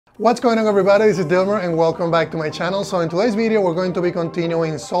What's going on, everybody? This is Dilmer and welcome back to my channel. So in today's video we're going to be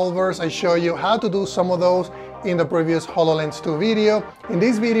continuing solvers. I show you how to do some of those in the previous HoloLens 2 video. In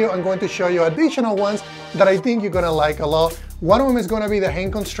this video I'm going to show you additional ones that I think you're gonna like a lot. One of them is going to be the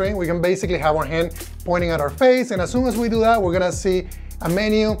hand constraint. We can basically have our hand pointing at our face, and as soon as we do that we're gonna see a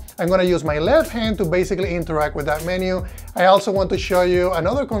menu. I'm going to use my left hand to basically interact with that menu. I also want to show you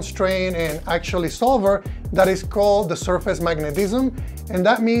another constraint and actually solver that is called the surface magnetism. And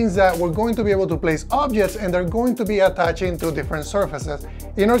that means that we're going to be able to place objects and they're going to be attaching to different surfaces.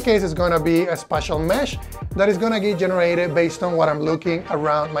 In our case, it's going to be a spatial mesh that is going to get generated based on what I'm looking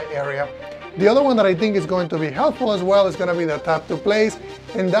around my area. The other one that I think is going to be helpful as well is going to be the tap to place.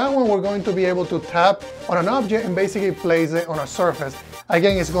 And that one we're going to be able to tap on an object and basically place it on a surface.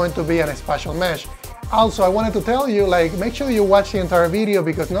 Again, it's going to be a spatial mesh. Also, I wanted to tell you, make sure you watch the entire video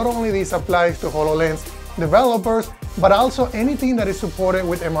because not only this applies to HoloLens developers, but also anything that is supported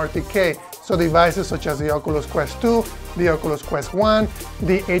with MRTK. So devices such as the Oculus Quest 2, the Oculus Quest 1,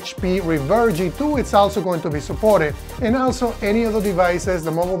 the HP Reverb G2, it's also going to be supported. And also any other devices,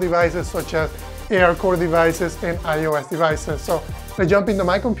 the mobile devices such as AR-core devices and iOS devices. So let's jump into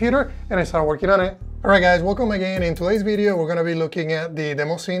my computer and I start working on it. Alright guys, welcome again. In today's video we're going to be looking at the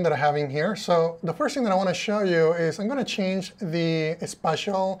demo scene that I have in here. So the first thing that I want to show you is I'm going to change the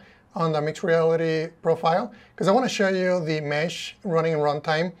spatial on the mixed reality profile because I want to show you the mesh running in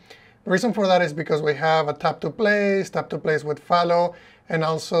runtime. The reason for that is because we have a tap to place with follow, and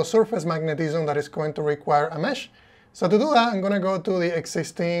also surface magnetism that is going to require a mesh. So to do that, I'm going to go to the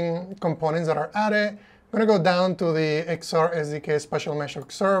existing components that are added. I'm going to go down to the XR SDK Spatial Mesh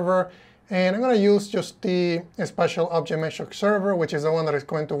Observer, and I'm going to use just the Spatial Object Mesh Observer, which is the one that is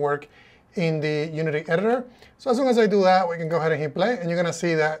going to work in the Unity editor. So as soon as I do that, we can go ahead and hit play, and you're going to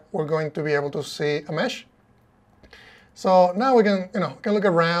see that we're going to be able to see a mesh. So now we can, can look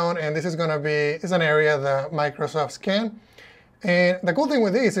around, and this is going to be, it's an area that Microsoft scan. And the cool thing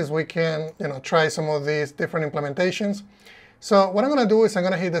with this is we can, try some of these different implementations. So what I'm going to do is I'm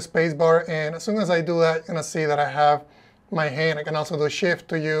going to hit the space bar, and as soon as I do that, you're going to see that I have my hand. I can also do shift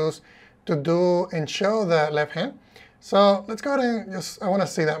to do and show the left hand. So let's go ahead and I want to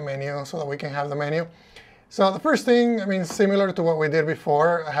see that menu so that we can have the menu. So the first thing, similar to what we did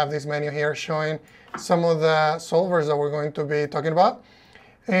before, I have this menu here showing some of the solvers that we're going to be talking about.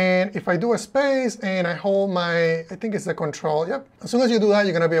 And if I do a space and I hold I think it's the control, yep. As soon as you do that,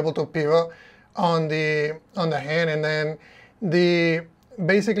 you're going to be able to pivot on the hand, and then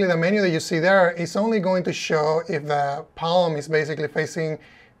basically the menu that you see there is only going to show if the palm is basically facing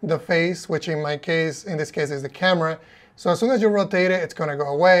the face, which in this case is the camera. So as soon as you rotate it, it's going to go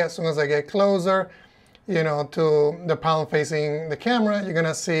away. As soon as I get closer, to the palm facing the camera, you're going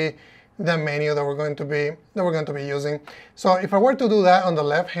to see the menu that we're going to be using. So if I were to do that on the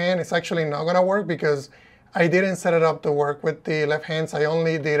left hand, it's actually not going to work because I didn't set it up to work with the left hand. So I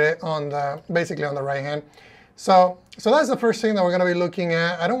only did it on basically on the right hand. So that's the first thing that we're going to be looking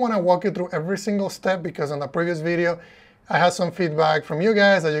at. I don't want to walk you through every single step because on the previous video, I had some feedback from you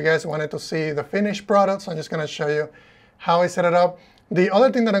guys that you guys wanted to see the finished product. So I'm just going to show you how I set it up. The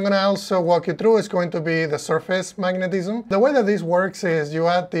other thing that I'm going to also walk you through is going to be the surface magnetism. The way that this works is you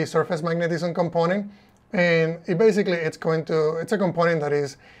add the surface magnetism component, and it's a component that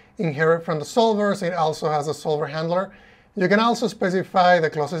is inherent from the solvers. It also has a solver handler. You can also specify the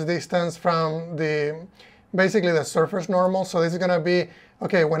closest distance from basically the surface normal. So this is going to be,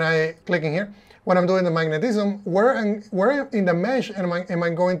 okay, when I click in here, when I'm doing the magnetism, where in the mesh am I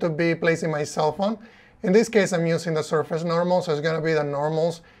going to be placing my cell phone? In this case, I'm using the surface normal, so it's going to be the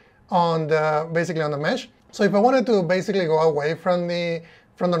normals basically on the mesh. So if I wanted to basically go away from the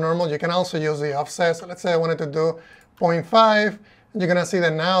normal, you can also use the offset. So let's say I wanted to do 0.5. You're going to see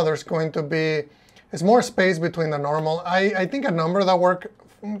that now there's going to be, it's more space between the normal. I think a number that worked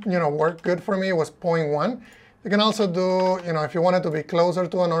good for me was 0.1. You can also do, if you wanted to be closer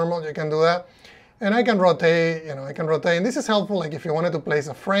to a normal, you can do that. And I can rotate, and this is helpful, like if you wanted to place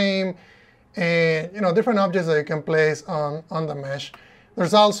a frame and, different objects that you can place on the mesh.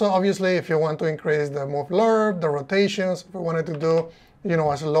 There's also, obviously, if you want to increase the move lerp, the rotations, if you wanted to do,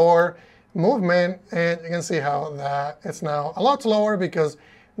 a slower movement, and you can see how that it's now a lot slower because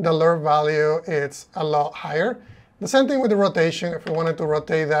the lerp value is a lot higher. The same thing with the rotation. If you wanted to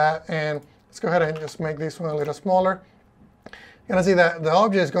rotate that, and let's go ahead and just make this one a little smaller. You're going to see that the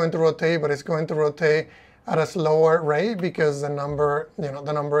object is going to rotate, but it's going to rotate at a slower rate because the number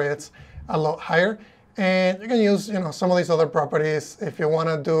is a lot higher. And you can use, some of these other properties if you want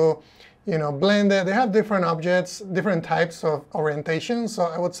to do, blend it. They have different objects, different types of orientations. So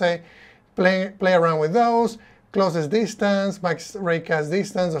I would say play around with those. closest distance, max raycast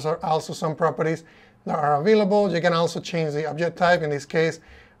distance. Those are also some properties that are available. You can also change the object type. In this case,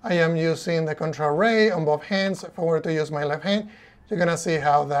 I am using the control ray on both hands. If I were to use my left hand, you're going to see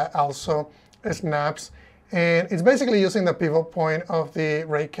how that also snaps. And it's basically using the pivot point of the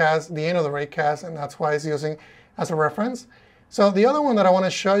raycast, the end of the raycast, and that's why it's using as a reference. So the other one that I want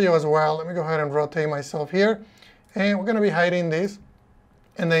to show you as well, let me go ahead and rotate myself here. And we're going to be hiding this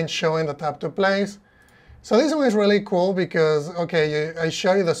and then showing the tap to place. So this one is really cool because, okay, I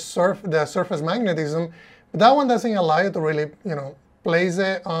show you the surface magnetism, but that one doesn't allow you to really, place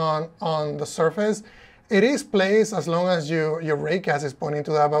it on the surface. It is placed as long as your raycast is pointing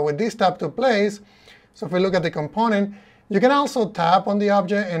to that, but with this tap to place, so if we look at the component, you can also tap on the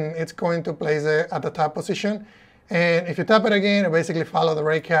object and it's going to place it at the tap position. And if you tap it again, it basically follow the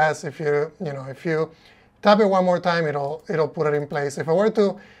raycast. If you tap it one more time, it'll put it in place. If I were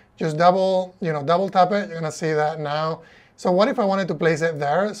to just double tap it, you're gonna see that now. So what if I wanted to place it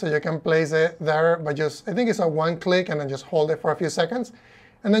there? So you can place it there by just, I think it's a one click and then just hold it for a few seconds.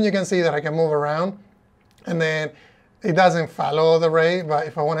 And then you can see that I can move around and then it doesn't follow the ray. But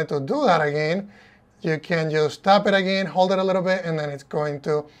if I wanted to do that again, you can just tap it again, hold it a little bit, and then it's going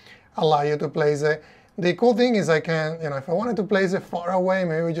to allow you to place it. The cool thing is I can, if I wanted to place it far away,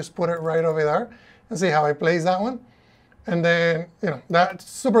 maybe just put it right over there and see how I place that one. And then, that's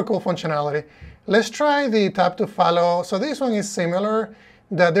super cool functionality. Let's try the tap to follow. So this one is similar.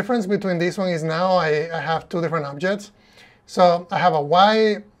 The difference between this one is now I have two different objects. So I have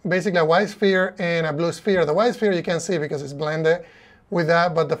basically a white sphere and a blue sphere. The white sphere you can see because it's blended with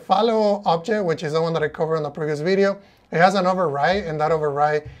that, but the follow object, which is the one that I covered in the previous video, it has an override, and that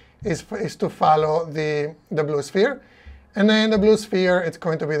override is to follow the blue sphere. And then the blue sphere, it's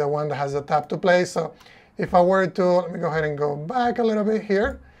going to be the one that has the tap to place. So if I were to, let me go ahead and go back a little bit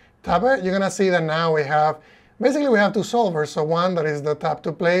here, tap it, you're gonna see that now we have two solvers. So one that is the tap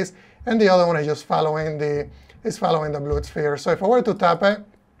to place, and the other one is just following the blue sphere. So if I were to tap it,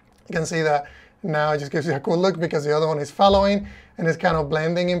 you can see that now it just gives you a cool look because the other one is following and it's kind of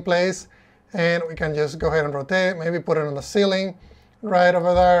blending in place. And we can just go ahead and rotate, maybe put it on the ceiling right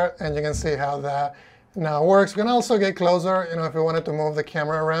over there, and you can see how that now works. We can also get closer, if you wanted to move the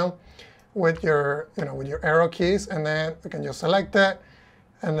camera around with your arrow keys, and then we can just select it,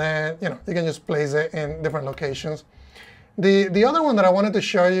 and then you can just place it in different locations. The other one that I wanted to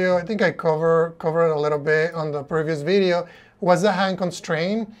show you, I think I covered it a little bit on the previous video, was the hand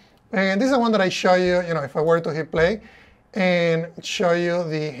constraint. And this is the one that I show you, if I were to hit play and show you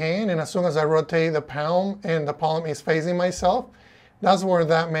the hand, and as soon as I rotate the palm and the palm is facing myself, that's where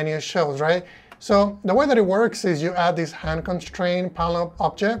that menu shows, right? So the way that it works is you add this hand constraint palm up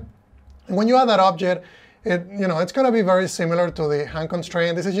object. And when you add that object, it's going to be very similar to the hand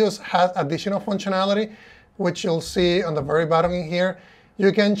constraint. This is just has additional functionality, which you'll see on the very bottom in here.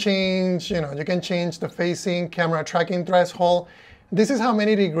 You can change, the facing camera tracking threshold. This is how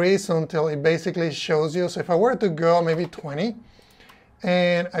many degrees until it basically shows you. So if I were to go maybe 20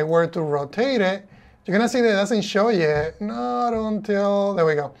 and I were to rotate it, you're going to see that it doesn't show yet, not until, there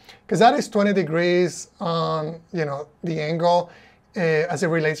we go. Because that is 20 degrees on, the angle as it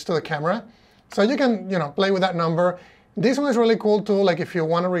relates to the camera. So you can, play with that number. This one is really cool too. Like if you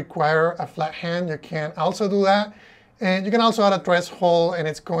want to require a flat hand, you can also do that. And you can also add a threshold, and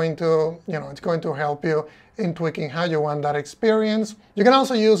it's going to, help you in tweaking how you want that experience. You can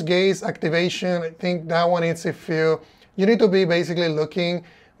also use gaze activation. I think that one is if you need to be basically looking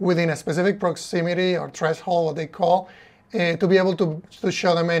within a specific proximity or threshold, what they call, to be able to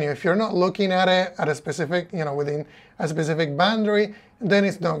show the menu. If you're not looking at it at a specific, within a specific boundary, then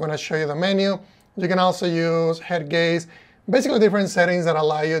it's not going to show you the menu. You can also use head gaze, basically different settings that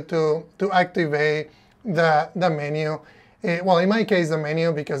allow you to activate the menu. Well, in my case, the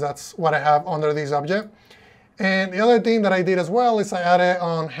menu, because that's what I have under this object. And the other thing that I did as well is I added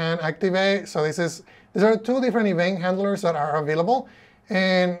on hand activate. So these are two different event handlers that are available.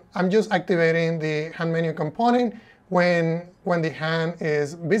 And I'm just activating the hand menu component when the hand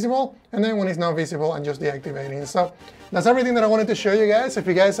is visible, and then when it's not visible, I'm just deactivating. So that's everything that I wanted to show you guys. If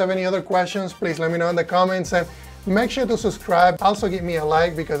you guys have any other questions, please let me know in the comments, and make sure to subscribe. Also give me a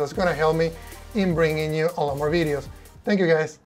like because that's going to help me in bringing you a lot more videos. Thank you guys.